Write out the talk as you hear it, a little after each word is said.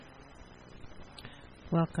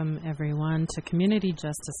Welcome, everyone, to Community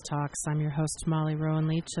Justice Talks. I'm your host, Molly Rowan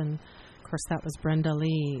Leach, and, of course, that was Brenda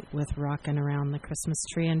Lee with Rockin' Around the Christmas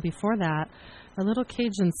Tree. And before that, a little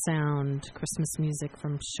Cajun sound, Christmas music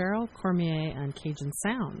from Cheryl Cormier and Cajun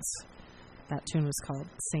Sounds. That tune was called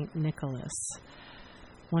St. Nicholas.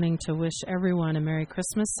 Wanting to wish everyone a Merry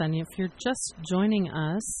Christmas, and if you're just joining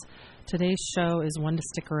us, today's show is one to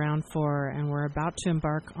stick around for, and we're about to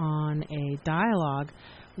embark on a dialogue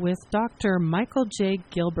with Dr. Michael J.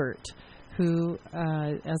 Gilbert, who,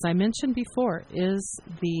 as I mentioned before, is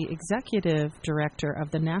the Executive Director of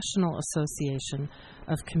the National Association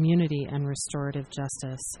of Community and Restorative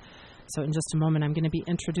Justice. So in just a moment, I'm going to be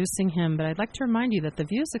introducing him, but I'd like to remind you that the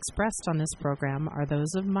views expressed on this program are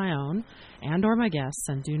those of my own and or my guests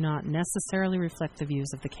and do not necessarily reflect the views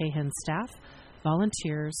of the KHEN staff,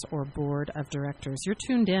 volunteers, or board of directors. You're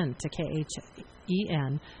tuned in to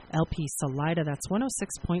KHEN LP Salida. That's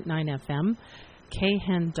 106.9 FM,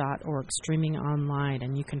 khen.org, streaming online,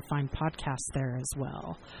 and you can find podcasts there as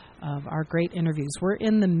well of our great interviews. We're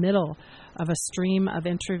in the middle of a stream of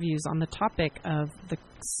interviews on the topic of the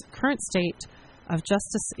current state of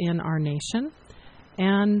justice in our nation.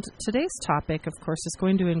 And today's topic, of course, is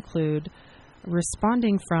going to include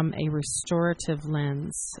responding from a restorative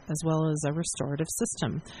lens as well as a restorative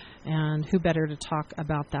system. And who better to talk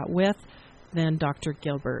about that with than Dr.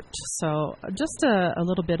 Gilbert. So just a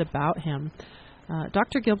little bit about him.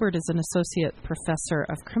 Dr. Gilbert is an associate professor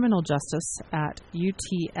of criminal justice at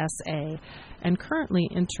UTSA and currently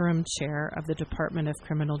interim chair of the Department of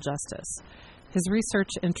Criminal Justice. His research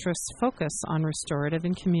interests focus on restorative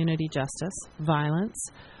and community justice, violence,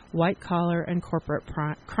 white-collar and corporate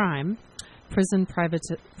crime, prison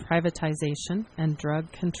privatization, and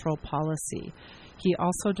drug control policy. He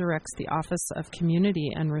also directs the Office of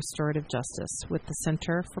Community and Restorative Justice with the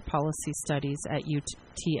Center for Policy Studies at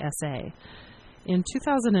UTSA. In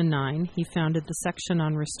 2009, he founded the section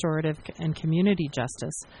on restorative and community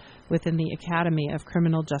justice within the Academy of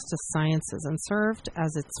Criminal Justice Sciences and served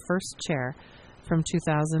as its first chair from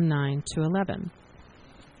 2009 to 11.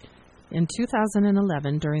 In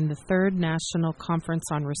 2011, during the third National Conference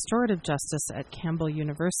on Restorative Justice at Campbell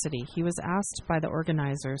University, he was asked by the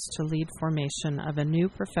organizers to lead formation of a new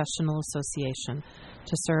professional association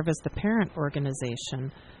to serve as the parent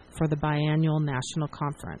organization for the biannual national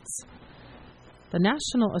conference. The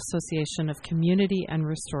National Association of Community and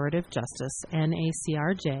Restorative Justice,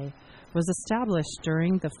 NACRJ, was established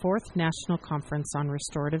during the fourth National Conference on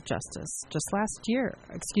Restorative Justice just last year,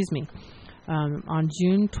 on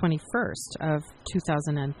June 21st of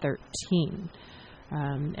 2013,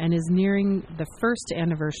 and is nearing the first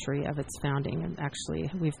anniversary of its founding. And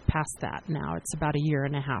actually, we've passed that now. It's about a year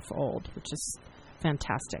and a half old, which is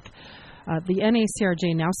fantastic. The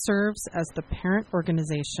NACRJ now serves as the parent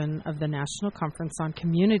organization of the National Conference on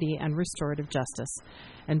Community and Restorative Justice,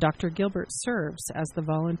 and Dr. Gilbert serves as the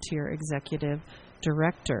volunteer executive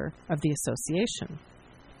director of the association.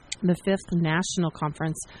 The fifth National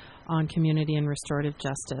Conference on Community and Restorative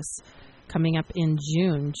Justice, coming up in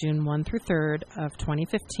June 1 through 3rd of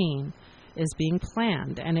 2015, is being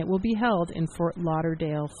planned, and it will be held in Fort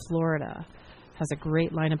Lauderdale, Florida. Has a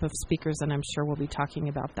great lineup of speakers, and I'm sure we'll be talking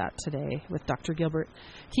about that today with Dr. Gilbert.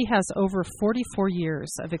 He has over 44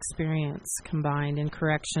 years of experience combined in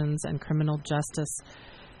corrections and criminal justice,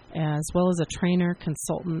 as well as a trainer,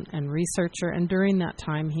 consultant, and researcher. And during that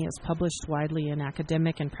time, he has published widely in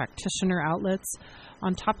academic and practitioner outlets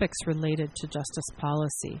on topics related to justice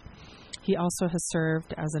policy. He also has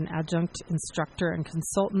served as an adjunct instructor and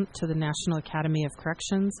consultant to the National Academy of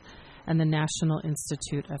Corrections and the National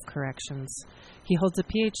Institute of Corrections. He holds a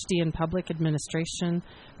PhD in public administration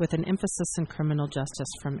with an emphasis in criminal justice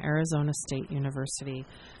from Arizona State University.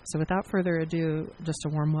 So without further ado, just a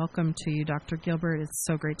warm welcome to you, Dr. Gilbert. It's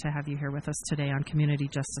so great to have you here with us today on Community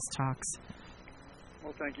Justice Talks.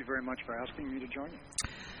 Well, thank you very much for asking me to join you.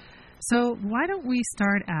 So why don't we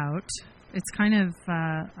start out? It's kind of,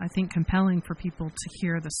 I think, compelling for people to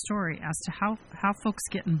hear the story as to how folks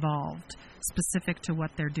get involved, specific to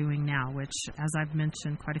what they're doing now, which, as I've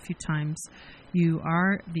mentioned quite a few times, you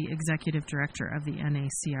are the executive director of the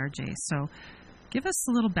NACRJ. So give us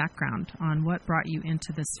a little background on what brought you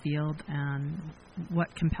into this field and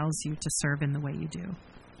what compels you to serve in the way you do.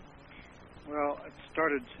 Well, it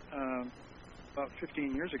started about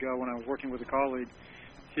 15 years ago when I was working with a colleague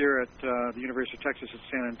here at the University of Texas at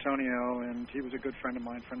San Antonio, and he was a good friend of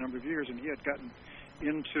mine for a number of years, and he had gotten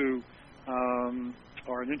into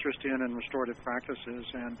or an interest in restorative practices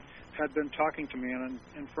and had been talking to me, and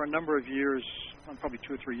for a number of years, probably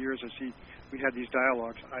 2 or 3 years, we had these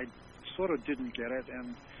dialogues, I sort of didn't get it,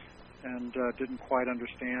 and didn't quite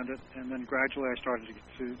understand it. And then gradually I started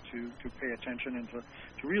to pay attention and to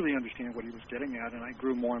really understand what he was getting at, and I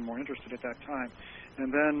grew more and more interested at that time.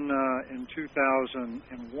 And then in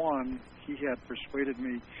 2001, he had persuaded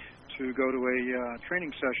me to go to a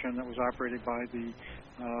training session that was operated by the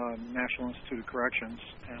National Institute of Corrections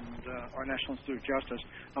and our National Institute of Justice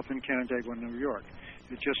up in Canandaigua, New York.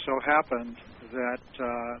 It just so happened that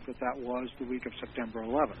that was the week of September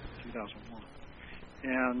 11th, 2001.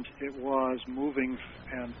 And it was moving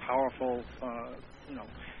and powerful,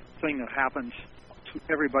 thing that happened to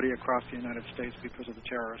everybody across the United States because of the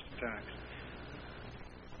terrorist attacks.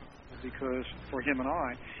 Because for him and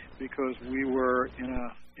I, because we were in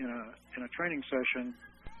a training session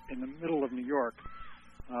in the middle of New York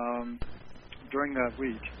during that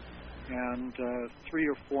week, and 3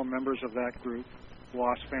 or 4 members of that group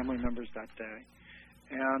lost family members that day,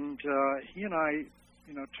 and he and I,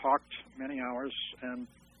 talked many hours, and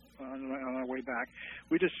on our way back,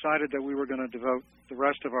 we decided that we were going to devote the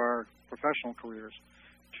rest of our professional careers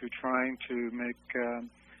to trying to make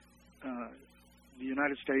the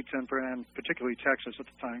United States and particularly Texas at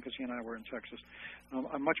the time, because he and I were in Texas,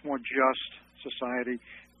 a much more just society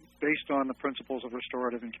based on the principles of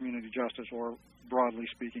restorative and community justice, or broadly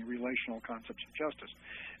speaking, relational concepts of justice.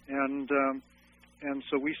 And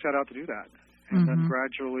so we set out to do that. And then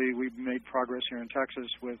gradually we made progress here in Texas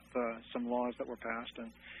with some laws that were passed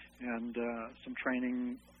and some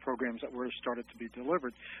training programs that were started to be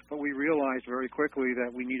delivered. But we realized very quickly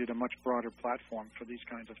that we needed a much broader platform for these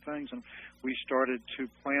kinds of things. And we started to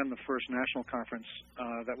plan the first national conference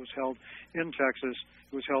that was held in Texas.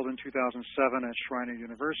 It was held in 2007 at Schreiner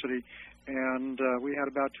University. And we had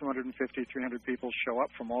about 250, 300 people show up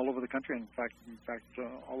from all over the country, in fact,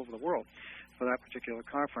 all over the world, for that particular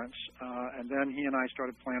conference. And then he and I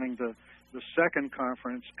started planning the second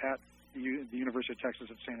conference at the University of Texas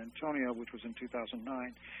at San Antonio, which was in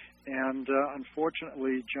 2009. And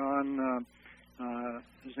unfortunately,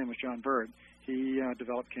 his name was John Bird, he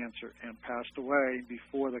developed cancer and passed away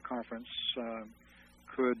before the conference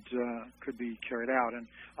could be carried out. And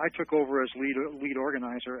I took over as lead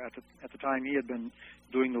organizer. At the time, he had been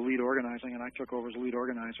doing the lead organizing, and I took over as lead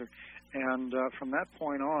organizer. And from that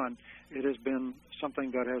point on, it has been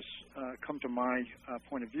something that has come to my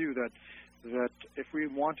point of view that if we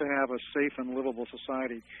want to have a safe and livable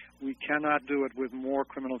society, we cannot do it with more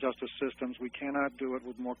criminal justice systems. We cannot do it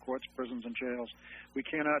with more courts, prisons, and jails. We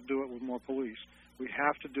cannot do it with more police. We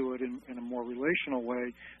have to do it in a more relational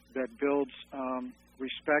way that builds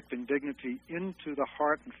respect and dignity into the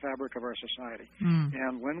heart and fabric of our society.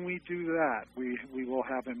 And when we do that, we will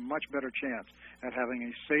have a much better chance at having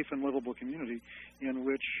a safe and livable community in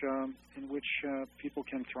which people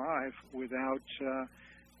can thrive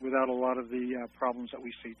without a lot of the problems that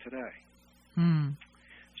we see today.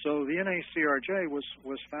 So the NACRJ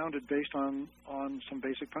was founded based on some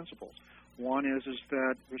basic principles. One is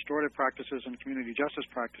that restorative practices and community justice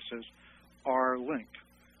practices are linked,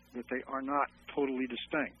 that they are not totally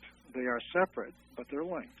distinct. They are separate, but they're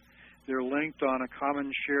linked. They're linked on a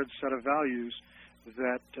common shared set of values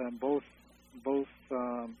that both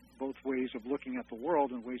ways of looking at the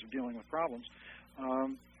world and ways of dealing with problems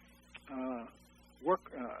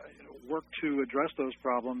work to address those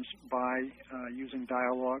problems by using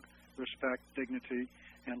dialogue, respect, dignity,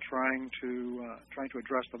 and trying to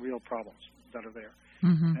address the real problems that are there.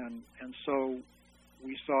 And so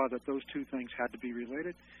we saw that those two things had to be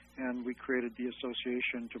related, and we created the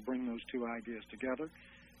association to bring those two ideas together.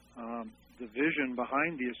 The vision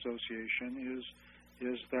behind the association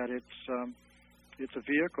is that it's a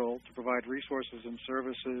vehicle to provide resources and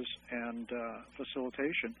services and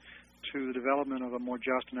facilitation to the development of a more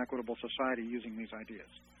just and equitable society using these ideas.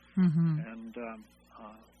 And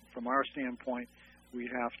from our standpoint, we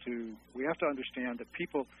have to understand that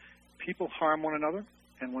people harm one another,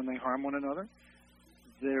 and when they harm one another,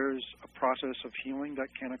 there's a process of healing that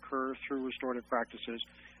can occur through restorative practices,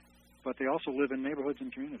 but they also live in neighborhoods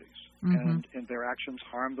and communities, and their actions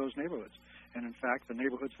harm those neighborhoods. And in fact, the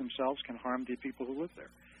neighborhoods themselves can harm the people who live there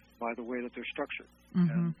by the way that they're structured.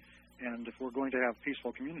 And if we're going to have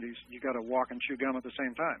peaceful communities, you got to walk and chew gum at the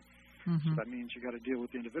same time. So that means you got to deal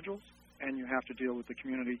with the individuals, and you have to deal with the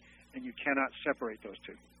community, and you cannot separate those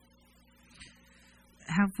two.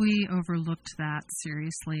 Have we overlooked that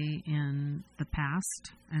seriously in the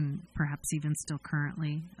past, and perhaps even still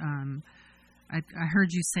currently? I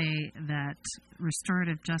heard you say that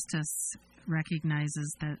restorative justice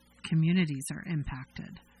recognizes that communities are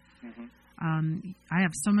impacted. I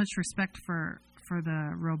have so much respect for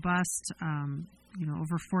the robust,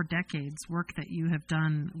 over 4 decades work that you have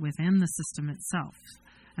done within the system itself.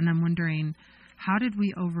 And I'm wondering how did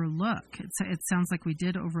we overlook? It sounds like we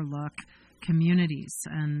did overlook communities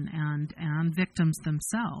and victims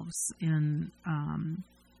themselves in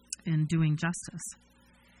doing justice.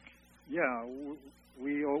 Yeah,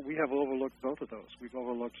 we have overlooked both of those. We've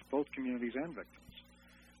overlooked both communities and victims.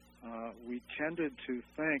 We tended to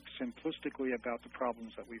think simplistically about the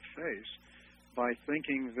problems that we face by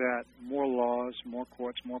thinking that more laws, more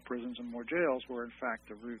courts, more prisons, and more jails were in fact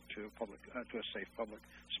the route to a safe public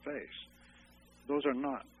space. Those are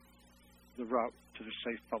not the route to the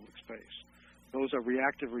safe public space. Those are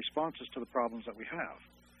reactive responses to the problems that we have,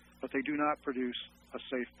 but they do not produce a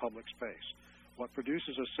safe public space. What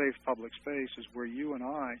produces a safe public space is where you and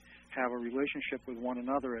I have a relationship with one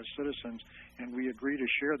another as citizens, and we agree to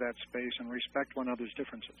share that space and respect one another's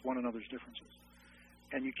differences.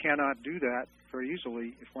 And you cannot do that very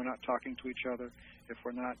easily if we're not talking to each other, if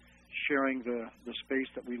we're not sharing the space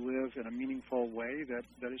that we live in a meaningful way that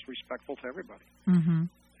is respectful to everybody. Mm-hmm.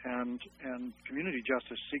 And community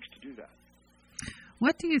justice seeks to do that.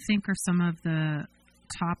 What do you think are some of the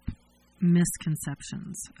top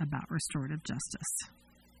misconceptions about restorative justice?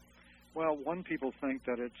 Well, many people think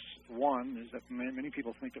that many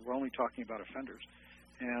people think that we're only talking about offenders,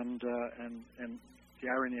 and the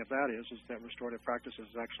irony of that is that restorative practice is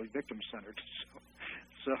actually victim-centered.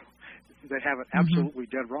 So they have it absolutely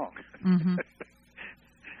dead wrong. Mm-hmm.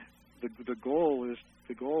 The goal is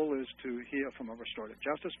to heal from a restorative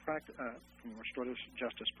justice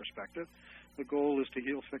perspective. The goal is to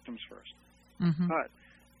heal victims first. Mm-hmm. But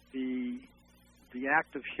the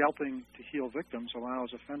act of helping to heal victims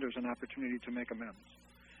allows offenders an opportunity to make amends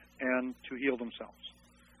and to heal themselves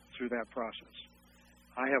through that process.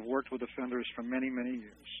 I have worked with offenders for many, many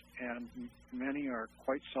years, and many are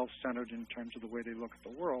quite self-centered in terms of the way they look at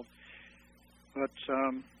the world. But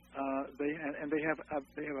they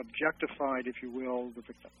have objectified, if you will, the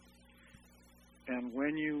victim. And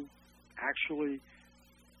when you actually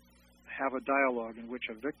have a dialogue in which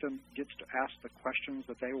a victim gets to ask the questions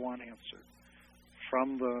that they want answered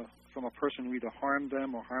from a person who either harmed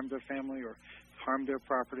them or harmed their family or harmed their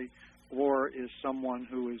property, or is someone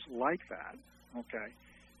who is like that, okay,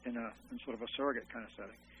 in sort of a surrogate kind of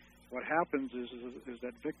setting, what happens is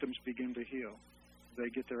that victims begin to heal. They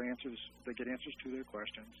get their answers. They get answers to their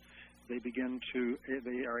questions. They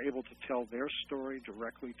are able to tell their story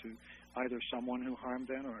directly to either someone who harmed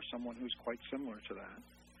them or someone who's quite similar to that.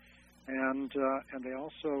 And they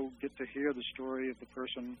also get to hear the story of the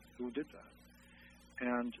person who did that.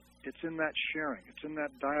 And it's in that sharing, it's in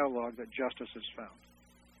that dialogue that justice is found.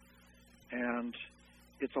 And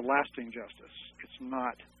it's a lasting justice. It's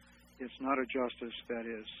not a justice that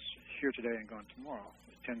is here today and gone tomorrow.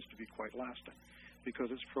 It tends to be quite lasting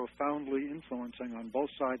because it's profoundly influencing on both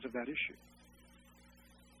sides of that issue.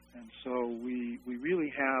 And so we really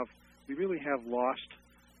have lost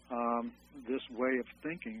this way of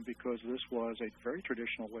thinking, because this was a very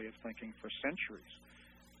traditional way of thinking for centuries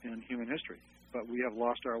in human history. But we have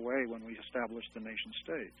lost our way when we established the nation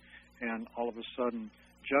state. And all of a sudden,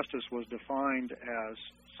 justice was defined as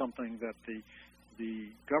something that the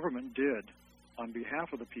government did on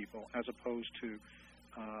behalf of the people, as opposed to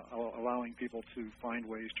allowing people to find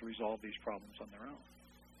ways to resolve these problems on their own.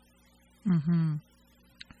 Mm-hmm.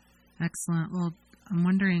 Excellent. Well, I'm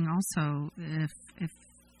wondering also if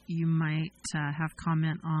you might have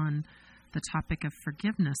comment on the topic of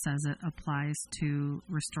forgiveness as it applies to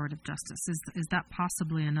restorative justice. Is that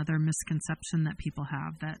possibly another misconception that people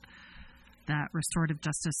have, that restorative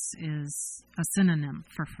justice is a synonym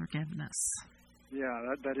for forgiveness?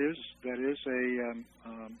 Yeah, that is a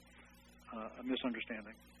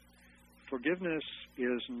misunderstanding. Forgiveness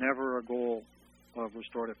is never a goal of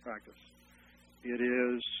restorative practice. It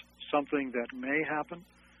is something that may happen,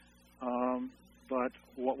 but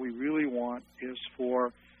what we really want is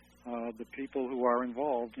for the people who are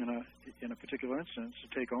involved in a particular instance to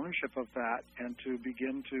take ownership of that and to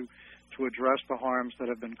begin to address the harms that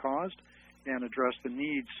have been caused and address the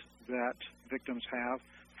needs that victims have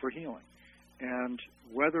for healing. And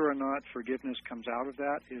whether or not forgiveness comes out of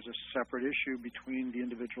that is a separate issue between the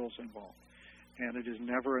individuals involved. And it is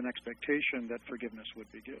never an expectation that forgiveness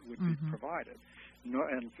would be provided. No,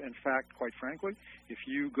 and in fact, quite frankly, if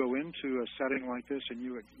you go into a setting like this and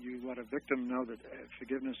you let a victim know that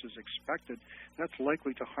forgiveness is expected, that's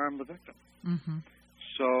likely to harm the victim. Mm-hmm.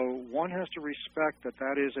 So one has to respect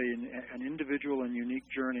that is an individual and unique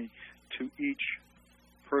journey to each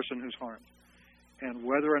person who's harmed. And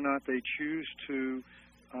whether or not they choose to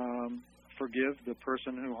forgive the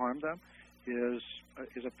person who harmed them is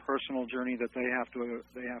a personal journey that they have to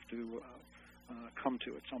come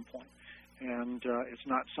to at some point. and it's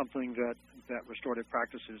not something that restorative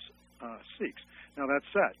practices seeks. Now, that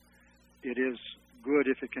said, it is good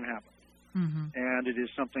if it can happen, and it is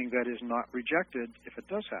something that is not rejected if it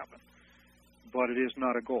does happen, but it is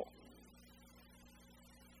not a goal.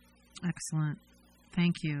 Excellent.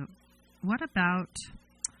 Thank you. What about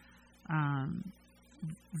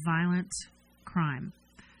violent crime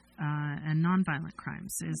and nonviolent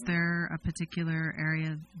crimes? Is there a particular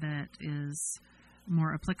area that is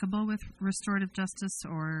more applicable with restorative justice,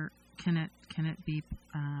 or can it be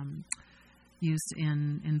used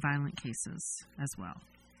in violent cases as well?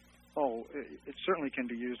 Oh, it certainly can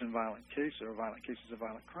be used in violent cases of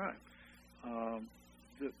violent crime.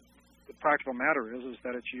 The practical matter is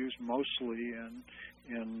that it's used mostly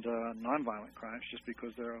in nonviolent crimes, just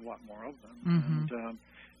because there are a lot more of them,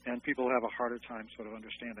 and people have a harder time sort of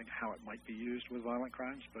understanding how it might be used with violent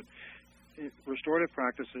crimes. But restorative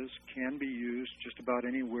practices can be used just about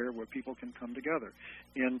anywhere where people can come together.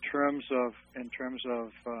 In terms of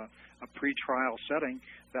a pretrial setting,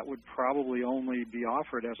 that would probably only be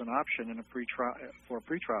offered as an option in a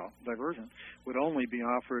pretrial diversion. Would only be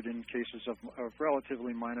offered in cases of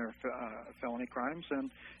relatively minor felony crimes and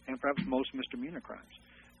perhaps most misdemeanor crimes.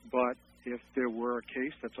 But if there were a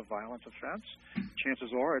case that's a violent offense,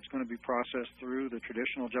 chances are it's going to be processed through the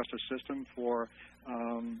traditional justice system for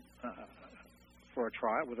a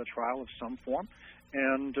trial, with a trial of some form,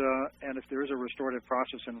 and if there is a restorative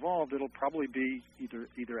process involved, it'll probably be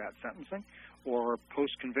either at sentencing or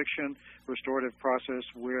post-conviction restorative process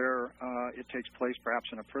where it takes place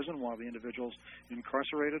perhaps in a prison while the individual's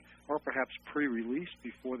incarcerated, or perhaps pre-release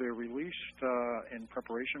before they're released in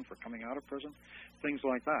preparation for coming out of prison, things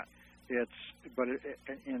like that.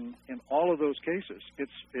 In all of those cases,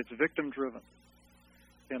 it's victim-driven.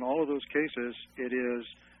 In all of those cases, it is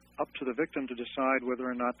up to the victim to decide whether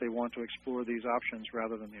or not they want to explore these options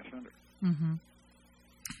rather than the offender.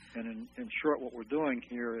 And in short, what we're doing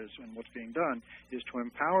here is, and what's being done, is to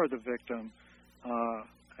empower the victim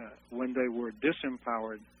when they were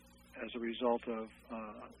disempowered as a result of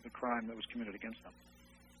the crime that was committed against them.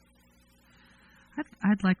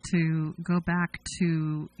 I'd like to go back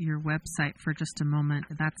to your website for just a moment.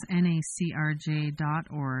 That's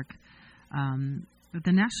NACRJ.org.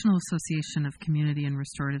 The National Association of Community and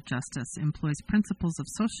Restorative Justice employs principles of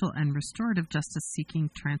social and restorative justice seeking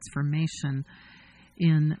transformation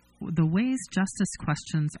in the ways justice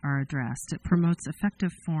questions are addressed. It promotes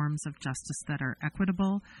effective forms of justice that are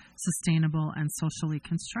equitable, sustainable, and socially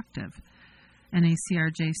constructive.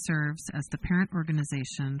 NACRJ serves as the parent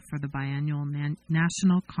organization for the biannual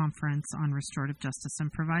National Conference on Restorative Justice and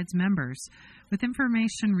provides members with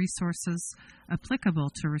information resources applicable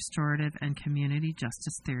to restorative and community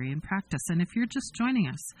justice theory and practice. And if you're just joining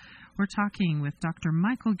us, we're talking with Dr.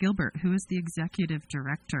 Michael Gilbert, who is the Executive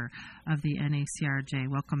Director of the NACRJ.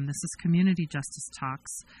 Welcome. This is Community Justice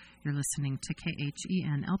Talks. You're listening to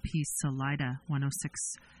KHEN-LP Salida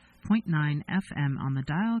 106.9 FM on the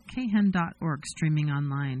dial, khen.org, streaming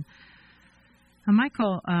online. Now,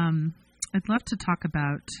 Michael, I'd love to talk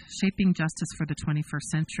about Shaping Justice for the 21st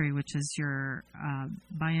Century, which is your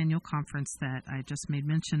biannual conference that I just made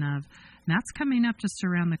mention of. And that's coming up just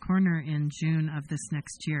around the corner in June of this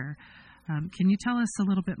next year. Can you tell us a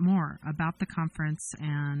little bit more about the conference?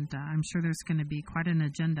 And I'm sure there's going to be quite an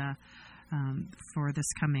agenda for this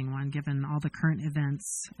coming one, given all the current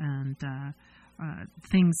events and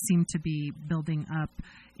things seem to be building up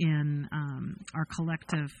in our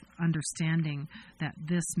collective understanding that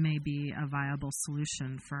this may be a viable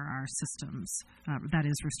solution for our systems, that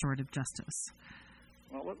is restorative justice.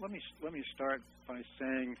 Well, let me start by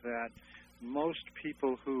saying that most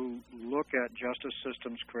people who look at justice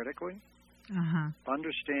systems critically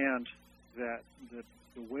understand that the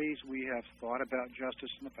ways we have thought about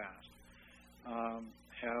justice in the past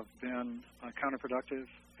have been counterproductive,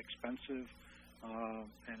 expensive,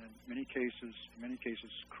 and in many cases,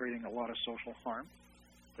 creating a lot of social harm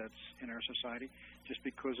that's in our society, just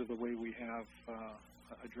because of the way we have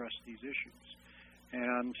addressed these issues.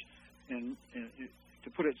 And to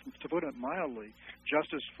put it mildly,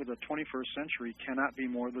 justice for the 21st century cannot be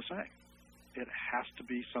more the same. It has to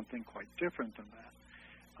be something quite different than that.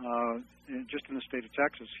 Just in the state of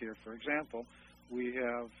Texas here, for example, we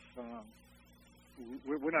have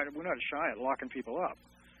we're not shy at locking people up.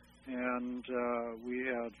 And we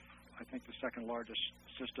have, I think, the second largest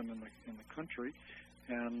system in the country.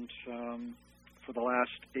 And for the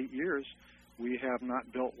last 8 years, we have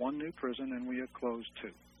not built one new prison, and we have closed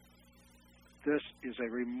 2. this is a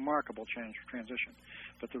remarkable transition.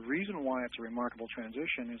 But the reason why it's a remarkable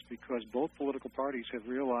transition is because both political parties have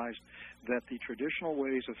realized that the traditional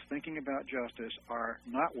ways of thinking about justice are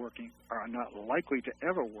not working, are not likely to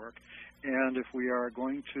ever work, and if we are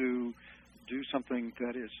going to do something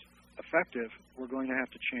that is effective, we're going to have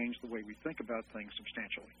to change the way we think about things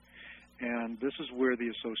substantially. And this is where the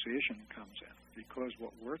association comes in, because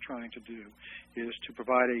what we're trying to do is to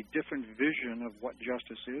provide a different vision of what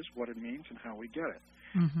justice is, what it means, and how we get it.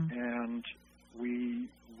 Mm-hmm. And we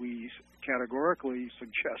categorically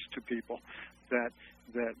suggest to people that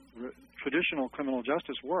traditional criminal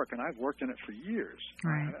justice work, and I've worked in it for years.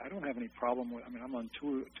 Right. I don't have any problem with. I mean, I'm on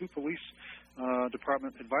two police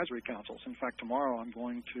department advisory councils. In fact, tomorrow I'm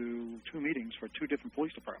going to 2 meetings for 2 different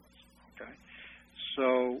police departments. Okay,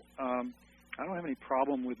 so I don't have any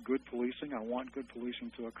problem with good policing. I want good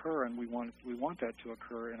policing to occur, and we want that to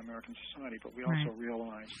occur in American society. But we also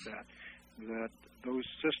realize that those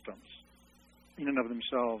systems, in and of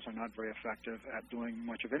themselves, are not very effective at doing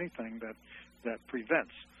much of anything that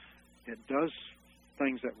prevents. It does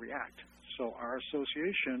things that react. So our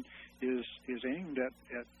association is aimed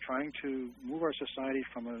at trying to move our society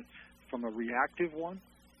from a reactive one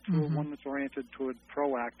to a one that's oriented toward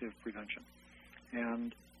proactive prevention.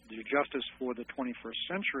 And the justice for the 21st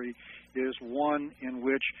century is one in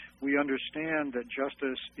which we understand that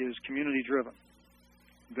justice is community-driven,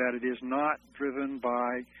 that it is not driven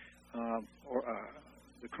by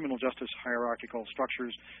the criminal justice hierarchical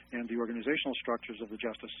structures and the organizational structures of the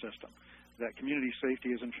justice system, that community safety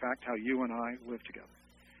is, in fact, how you and I live together.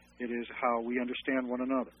 It is how we understand one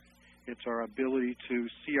another. It's our ability to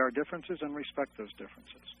see our differences and respect those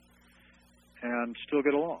differences, and still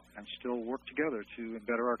get along and still work together to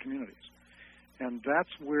better our communities. And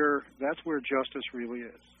that's where justice really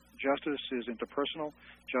is. Justice is interpersonal.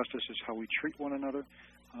 Justice is how we treat one another.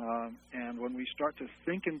 And when we start to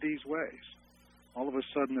think in these ways, all of a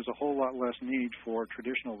sudden there's a whole lot less need for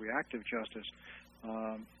traditional reactive justice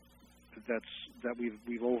that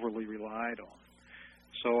we've overly relied on.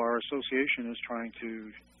 So our association is trying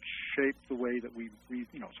to shape the way that we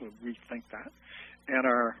sort of rethink that. And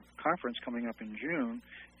our conference coming up in June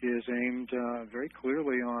is aimed very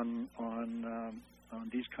clearly on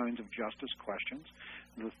these kinds of justice questions.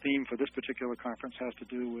 The theme for this particular conference has to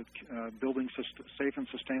do with building safe and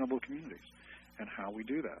sustainable communities and how we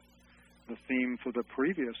do that. The theme for the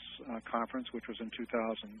previous conference, which was in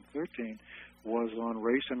 2013, was on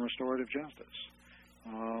race and restorative justice.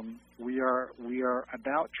 We are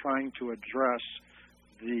about trying to address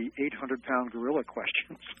the 800-pound gorilla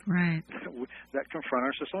questions that confront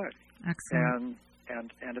our society. Excellent.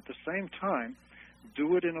 And at the same time,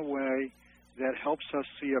 do it in a way that helps us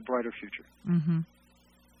see a brighter future. Mm-hmm.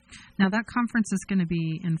 Now, that conference is going to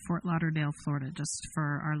be in Fort Lauderdale, Florida, just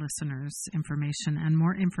for our listeners' information. And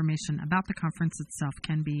more information about the conference itself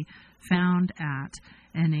can be found at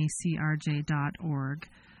NACRJ.org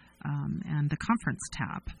and the conference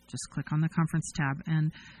tab. Just click on the conference tab.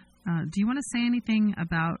 And do you want to say anything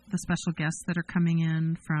about the special guests that are coming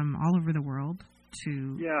in from all over the world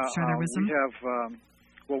to share their wisdom?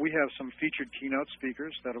 We have some featured keynote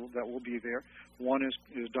speakers that will be there. One is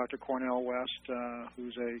Dr. Cornel West,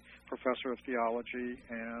 who's a professor of theology,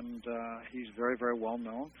 and he's very, very well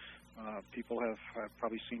known. People have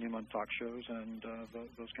probably seen him on talk shows and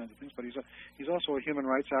those kinds of things. But he's also a human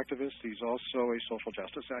rights activist. He's also a social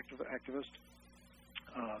justice activist.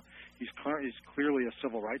 He's clearly a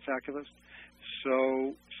civil rights activist.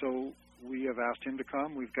 So we have asked him to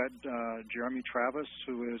come. We've got Jeremy Travis,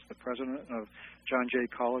 who is the president of John Jay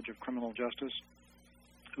College of Criminal Justice,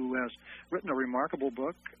 who has written a remarkable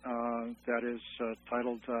book that is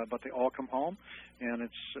titled "But They All Come Home," and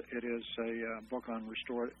it is a book on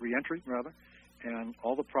reentry, and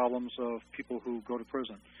all the problems of people who go to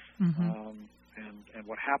prison, and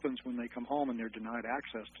what happens when they come home and they're denied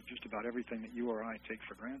access to just about everything that you or I take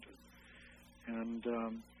for granted. And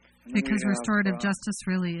because restorative justice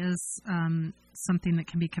really is something that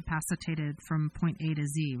can be capacitated from point A to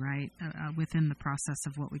Z, right, within the process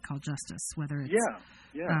of what we call justice, whether it's...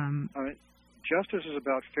 Justice is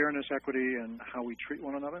about fairness, equity, and how we treat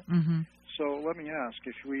one another. Mm-hmm. So let me ask,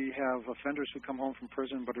 if we have offenders who come home from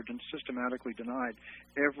prison but are systematically denied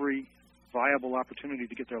every viable opportunity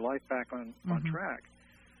to get their life back on track,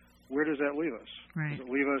 where does that leave us? Right. Does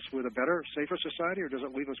it leave us with a better, safer society, or does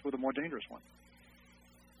it leave us with a more dangerous one?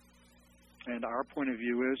 And our point of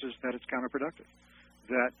view is that it's counterproductive,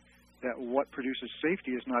 that what produces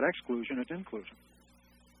safety is not exclusion, it's inclusion.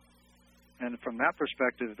 And from that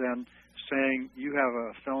perspective, then, saying you have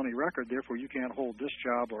a felony record, therefore you can't hold this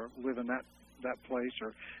job or live in that place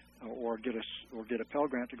or get a Pell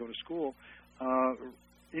Grant to go to school,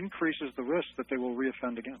 increases the risk that they will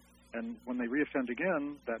reoffend again. And when they reoffend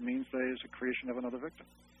again, that means there is a creation of another victim.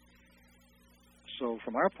 So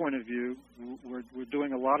from our point of view, we're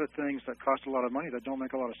doing a lot of things that cost a lot of money that don't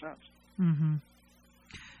make a lot of sense. Mm-hmm.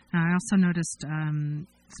 Now, I also noticed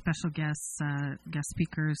special guest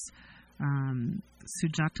speakers,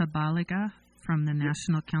 Sujata Baliga from the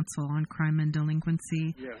National Council on Crime and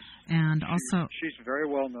Delinquency. Yes. And she's very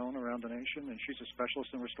well known around the nation, and she's a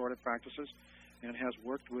specialist in restorative practices and has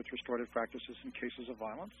worked with restorative practices in cases of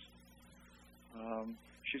violence.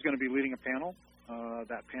 She's going to be leading a panel.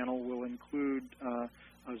 That panel will include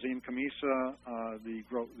Azim Kamisa, the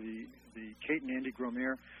Kate and Andy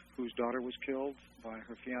Gromier, whose daughter was killed by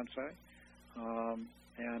her fiance,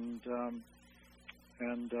 and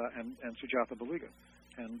Sujata Baliga,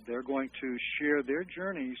 and they're going to share their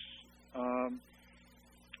journeys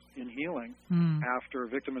in healing after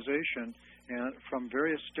victimization, and from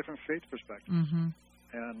various different faith perspectives. Mm-hmm.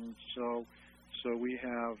 And so we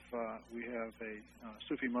have a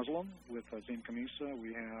Sufi Muslim with Azim Kamisa.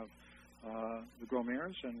 We have the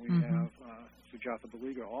Gromiers, and we have Sujata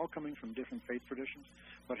Baliga, all coming from different faith traditions,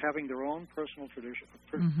 but having their own personal tradition,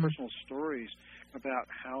 personal stories about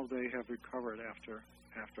how they have recovered after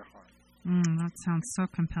harm. That sounds so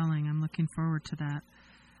compelling. I'm looking forward to that.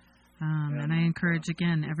 And I encourage,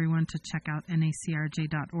 again, everyone to check out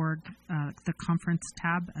NACRJ.org, the conference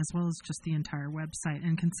tab, as well as just the entire website,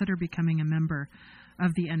 and consider becoming a member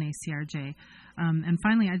of the NACRJ. And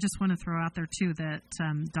finally, I just want to throw out there, too, that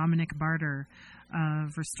Dominic Barter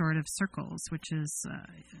of Restorative Circles, which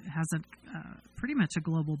has pretty much a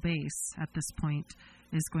global base at this point,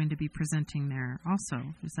 is going to be presenting there also.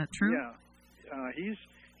 Is that true? Yeah.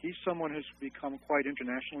 He's someone who's become quite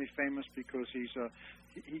internationally famous because he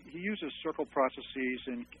uses circle processes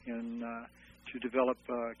to develop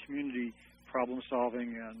community problem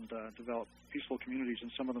solving and develop peaceful communities in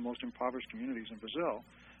some of the most impoverished communities in Brazil,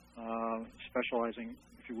 specializing,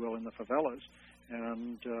 if you will, in the favelas.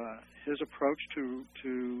 And his approach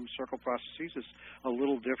to circle processes is a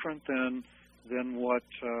little different than what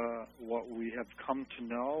we have come to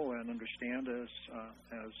know and understand as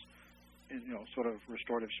sort of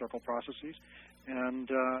restorative circle processes. And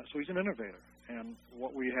so he's an innovator. And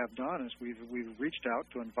what we have done is we've reached out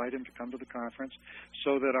to invite him to come to the conference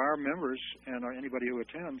so that our members and anybody who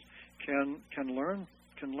attends can learn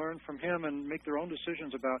from him and make their own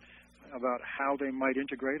decisions about how they might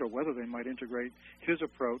integrate or whether they might integrate his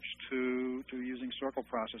approach to using circle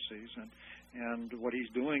processes. And what he's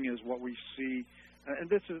doing is what we see, and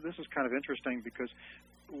this is kind of interesting because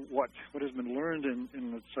what has been learned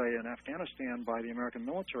in let's say in Afghanistan by the American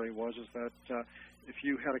military is that if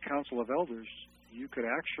you had a council of elders, you could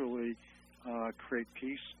actually create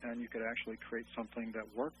peace, and you could actually create something that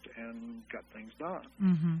worked and got things done.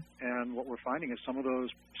 Mm-hmm. And what we're finding is some of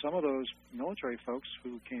those military folks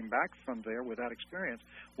who came back from there with that experience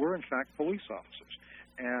were in fact police officers,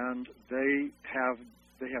 and they have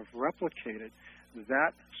replicated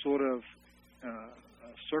that sort of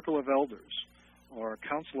circle of elders or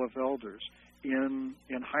council of elders in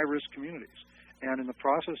high-risk communities. And in the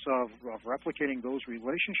process of replicating those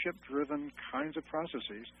relationship-driven kinds of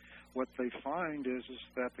processes, what they find is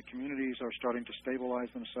that the communities are starting to stabilize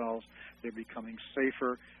themselves, they're becoming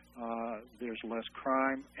safer, there's less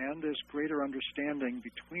crime, and there's greater understanding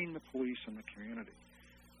between the police and the community.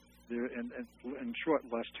 And in short,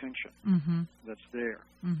 less tension that's there.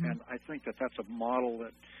 Mm-hmm. And I think that's a model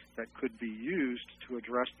that could be used to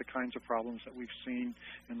address the kinds of problems that we've seen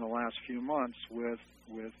in the last few months with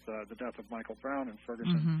the death of Michael Brown in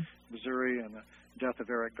Ferguson, Missouri, and the death of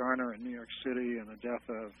Eric Garner in New York City, and the death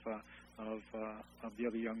of the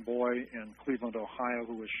other young boy in Cleveland, Ohio,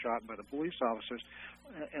 who was shot by the police officers.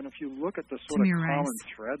 And if you look at the sort of common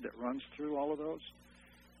thread that runs through all of those,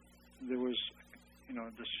 there was a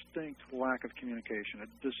distinct lack of communication, a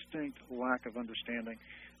distinct lack of understanding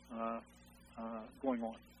going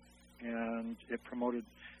on. And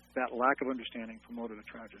that lack of understanding promoted a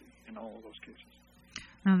tragedy in all of those cases.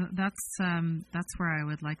 Now, that's where I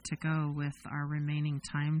would like to go with our remaining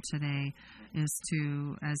time today, is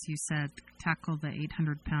to, as you said, tackle the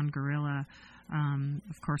 800-pound gorilla,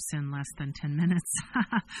 of course, in less than 10 minutes.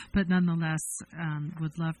 But nonetheless,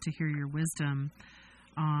 would love to hear your wisdom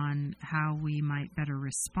on how we might better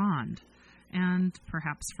respond, and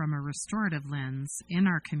perhaps from a restorative lens in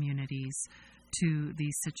our communities, to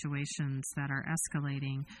these situations that are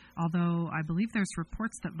escalating. Although I believe there's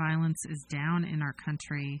reports that violence is down in our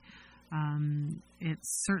country, it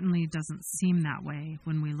certainly doesn't seem that way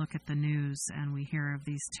when we look at the news and we hear of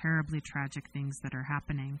these terribly tragic things that are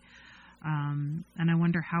happening. And I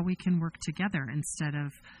wonder how we can work together instead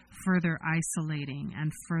of further isolating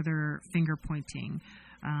and further finger pointing.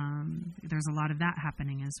 There's a lot of that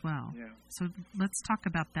happening as well. Yeah. So let's talk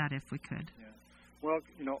about that if we could. Yeah. Well,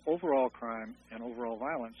 overall crime and overall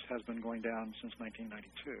violence has been going down since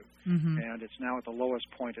 1992. Mm-hmm. And it's now at the lowest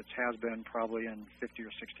point it has been probably in 50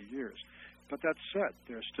 or 60 years. But that said,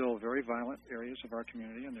 there's still very violent areas of our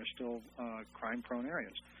community, and there's still crime-prone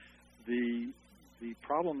areas. The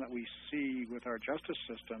problem that we see with our justice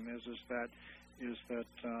system is that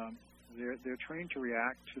they're trained to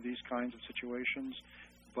react to these kinds of situations,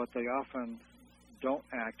 but they often don't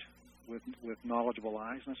act with knowledgeable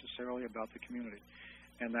eyes necessarily about the community,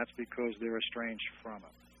 and that's because they're estranged from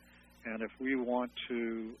it. And if we want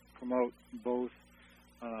to promote both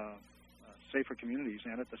safer communities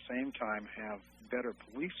and at the same time have better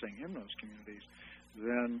policing in those communities,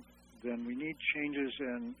 then we need changes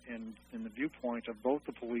in the viewpoint of both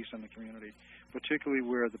the police and the community, particularly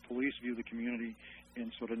where the police view the community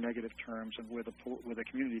in sort of negative terms and where the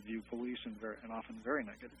community view police in often very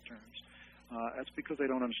negative terms. That's because they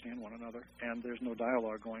don't understand one another, and there's no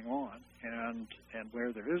dialogue going on. And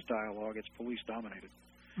where there is dialogue, it's police-dominated.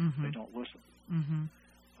 Mm-hmm. They don't listen.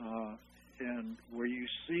 Mm-hmm. And where you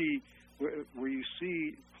see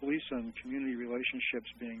police and community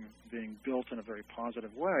relationships being built in a very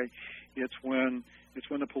positive way, it's when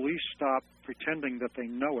the police stop pretending that they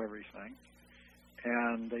know everything,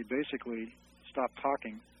 and they basically stop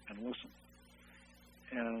talking and listen.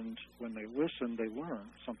 And when they listen, they learn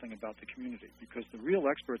something about the community, because the real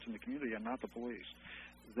experts in the community are not the police.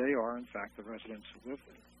 They are, in fact, the residents who live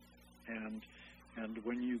there. And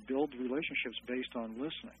when you build relationships based on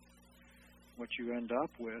listening, what you end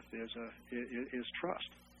up with is trust.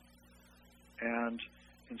 And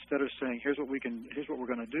instead of saying, here's what we're going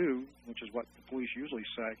to do, which is what the police usually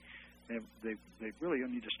say, they really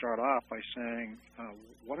need to start off by saying,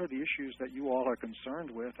 what are the issues that you all are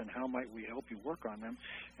concerned with, and how might we help you work on them?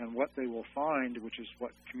 And what they will find, which is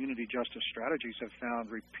what community justice strategies have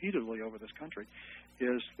found repeatedly over this country,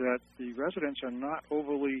 is that the residents are not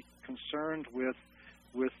overly concerned with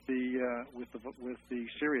the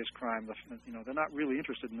serious crime. They're not really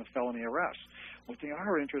interested in the felony arrests. What they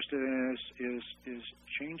are interested in is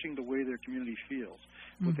changing the way their community feels.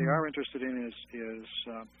 Mm-hmm. What they are interested in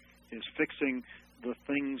is fixing the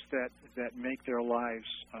things that make their lives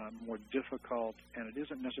more difficult, and it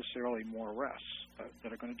isn't necessarily more arrests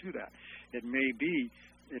that are going to do that. It may be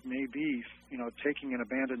taking an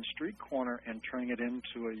abandoned street corner and turning it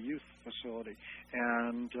into a youth facility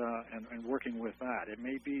and working with that. It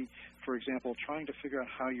may be, for example, trying to figure out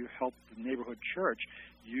how you help the neighborhood church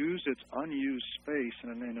use its unused space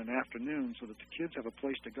in an afternoon so that the kids have a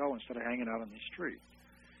place to go instead of hanging out on the street.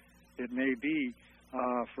 It may be,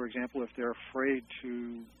 for example, if they're afraid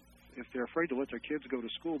to let their kids go to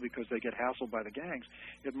school because they get hassled by the gangs,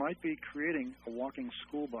 it might be creating a walking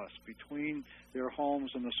school bus between their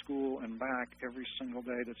homes and the school and back every single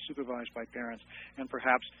day that's supervised by parents, and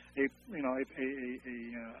perhaps a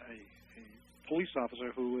police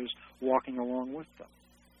officer who is walking along with them.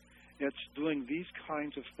 It's doing these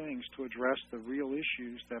kinds of things to address the real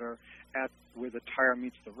issues that are at where the tire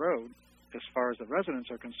meets the road, as far as the residents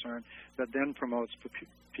are concerned, that then promotes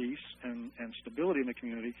peace and stability in the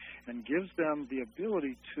community and gives them the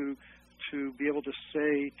ability to be able to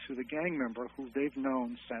say to the gang member who they've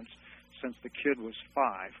known since the kid was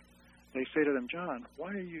 5, they say to them, John,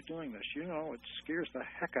 why are you doing this? It scares the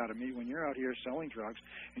heck out of me when you're out here selling drugs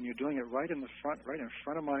and you're doing it right in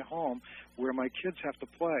front of my home where my kids have to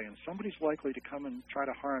play, and somebody's likely to come and try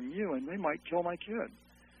to harm you, and they might kill my kid.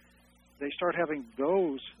 They start having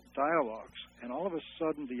those dialogues, and all of a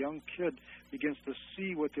sudden the young kid begins to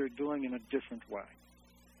see what they're doing in a different way.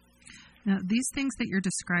 Now, these things that you're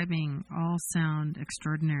describing all sound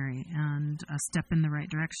extraordinary and a step in the right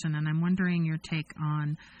direction, and I'm wondering your take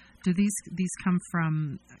on, do these come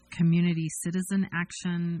from community citizen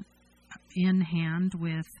action in hand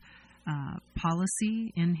with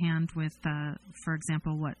policy, in hand with, for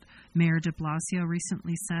example, what Mayor de Blasio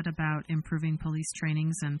recently said about improving police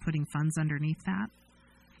trainings and putting funds underneath that?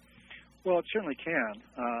 Well, it certainly can.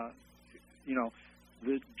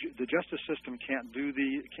 The justice system can't do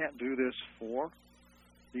this for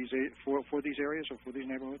these areas or for these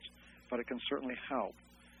neighborhoods, but it can certainly help.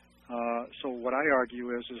 So what I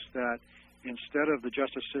argue is that instead of the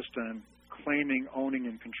justice system claiming, owning,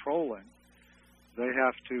 and controlling, they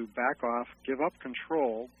have to back off, give up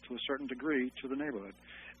control to a certain degree to the neighborhood,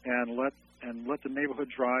 and let the neighborhood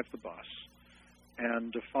drive the bus,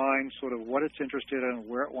 and define sort of what it's interested in,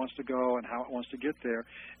 where it wants to go, and how it wants to get there,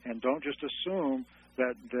 and don't just assume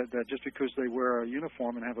that just because they wear a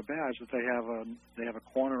uniform and have a badge, that they have a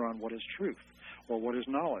corner on what is truth, or what is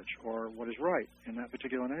knowledge, or what is right in that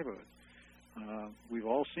particular neighborhood. We've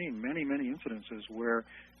all seen many incidences where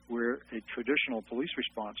a traditional police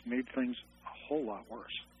response made things a whole lot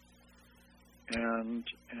worse, and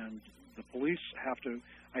the police have to,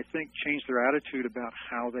 I think, change their attitude about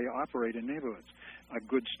how they operate in neighborhoods. A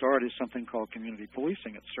good start is something called community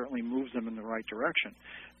policing. It certainly moves them in the right direction.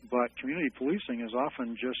 But community policing is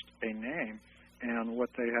often just a name, and what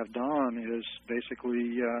they have done is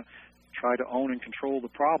basically try to own and control the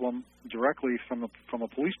problem directly from a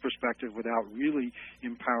police perspective without really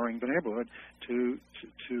empowering the neighborhood to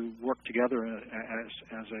work together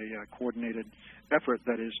as a coordinated effort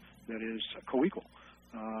that is co-equal.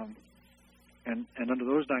 And under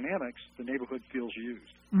those dynamics, the neighborhood feels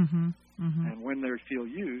used. Mm-hmm. Mm-hmm. And when they feel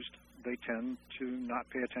used, they tend to not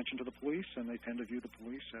pay attention to the police, and they tend to view the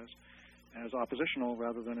police as oppositional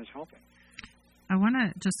rather than as helping. I want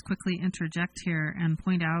to just quickly interject here and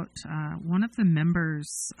point out one of the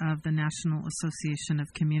members of the National Association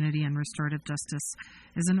of Community and Restorative Justice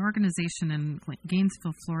is an organization in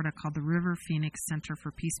Gainesville, Florida called the River Phoenix Center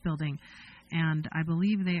for Peacebuilding. And I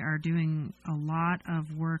believe they are doing a lot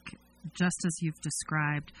of work, just as you've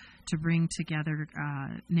described, to bring together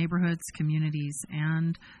neighborhoods, communities,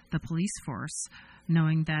 and the police force,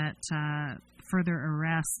 knowing that further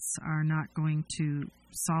arrests are not going to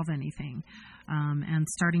solve anything, and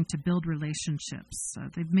starting to build relationships.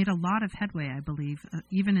 They've made a lot of headway, I believe,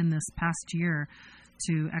 even in this past year,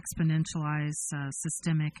 to exponentialize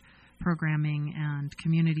systemic programming and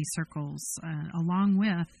community circles, along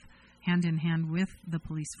with, hand in hand with the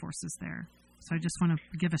police forces there. So I just want to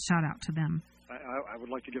give a shout out to them. I would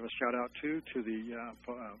like to give a shout out too to the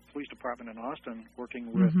police department in Austin,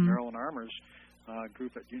 working with Maryland Armor's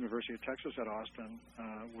group at University of Texas at Austin,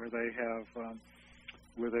 where they have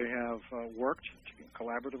worked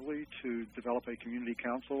collaboratively to develop a community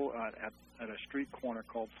council at a street corner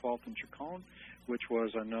called 12th and Chacon, which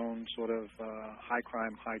was a known sort of high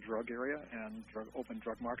crime, high drug area and open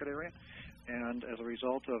drug market area. And as a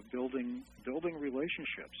result of building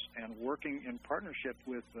relationships and working in partnership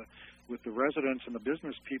with the residents and the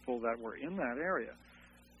business people that were in that area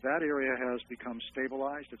has become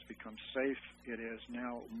stabilized. It's become safe. It is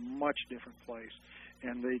now a much different place.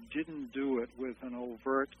 And they didn't do it with an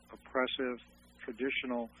overt, oppressive,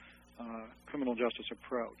 traditional criminal justice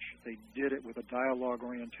approach. They did it with a dialogue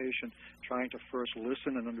orientation, trying to first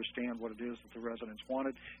listen and understand what it is that the residents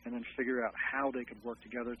wanted, and then figure out how they could work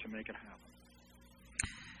together to make it happen.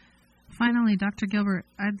 Finally, Dr. Gilbert,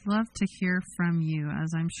 I'd love to hear from you,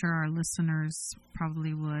 as I'm sure our listeners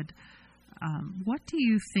probably would. What do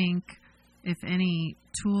you think, if any,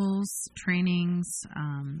 tools, trainings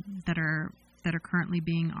that are currently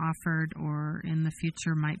being offered or in the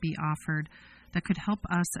future might be offered that could help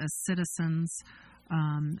us as citizens,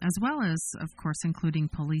 as well as, of course, including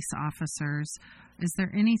police officers? Is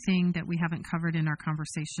there anything that we haven't covered in our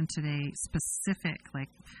conversation today specific, like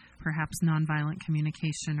perhaps nonviolent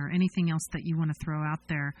communication, or anything else that you want to throw out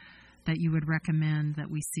there that you would recommend that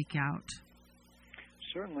we seek out?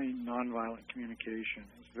 Certainly nonviolent communication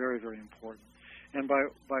is very, very important. And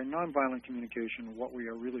by nonviolent communication, what we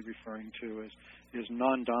are really referring to is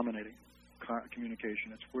non-dominating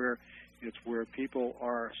communication. It's where people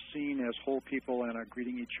are seen as whole people and are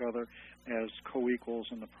greeting each other as co-equals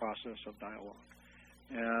in the process of dialogue.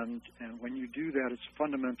 And when you do that, it's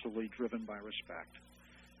fundamentally driven by respect.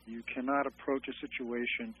 You cannot approach a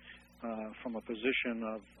situation from a position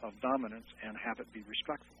of dominance and have it be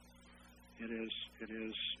respectful.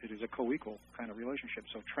 It is a co-equal kind of relationship.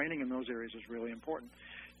 So training in those areas is really important.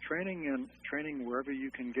 Training wherever you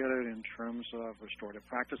can get it in terms of restorative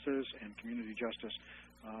practices and community justice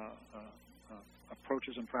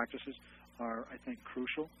approaches and practices are, I think,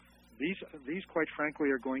 crucial. These, quite frankly,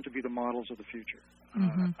 are going to be the models of the future.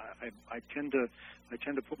 I tend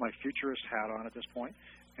to put my futurist hat on at this point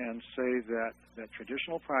and say that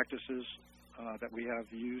traditional practices that we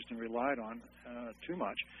have used and relied on too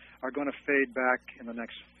much are going to fade back in the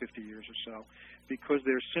next 50 years or so because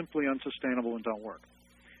they're simply unsustainable and don't work.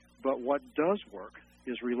 But what does work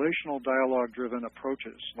is relational dialogue-driven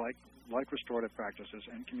approaches like restorative practices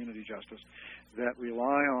and community justice that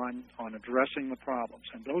rely on addressing the problems.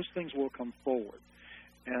 And those things will come forward,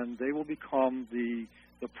 and they will become the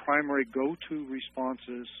primary go-to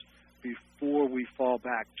responses before we fall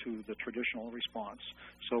back to the traditional response.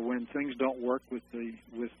 So when things don't work with the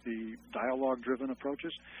dialogue-driven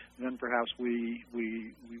approaches, then perhaps we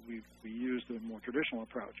use the more traditional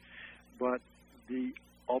approach. But the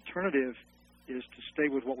alternative is to stay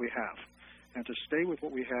with what we have And to stay with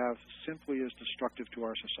what we have simply is destructive to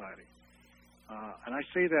our society. And I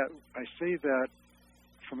say that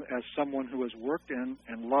as someone who has worked in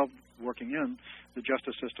and loved working in the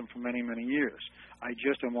justice system for many, many years. I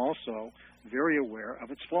just am also very aware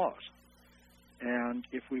of its flaws. And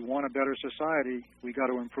if we want a better society, we got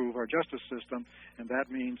to improve our justice system, and that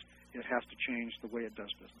means it has to change the way it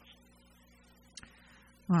does business.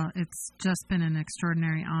 Well, it's just been an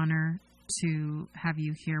extraordinary honor to have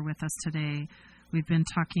you here with us today. We've been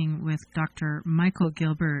talking with Dr. Michael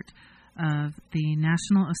Gilbert of the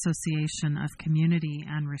National Association of Community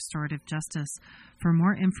and Restorative Justice. For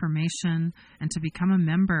more information and to become a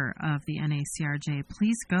member of the NACRJ,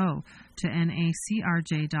 please go to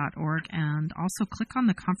nacrj.org and also click on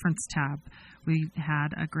the conference tab. We had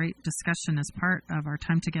a great discussion as part of our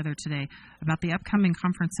time together today about the upcoming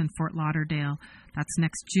conference in Fort Lauderdale. That's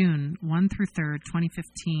next June 1 through 3rd,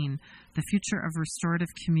 2015, The Future of Restorative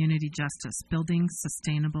Community Justice, Building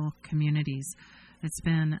Sustainable Communities. It's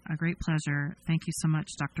been a great pleasure. Thank you so much,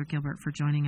 Dr. Gilbert, for joining us.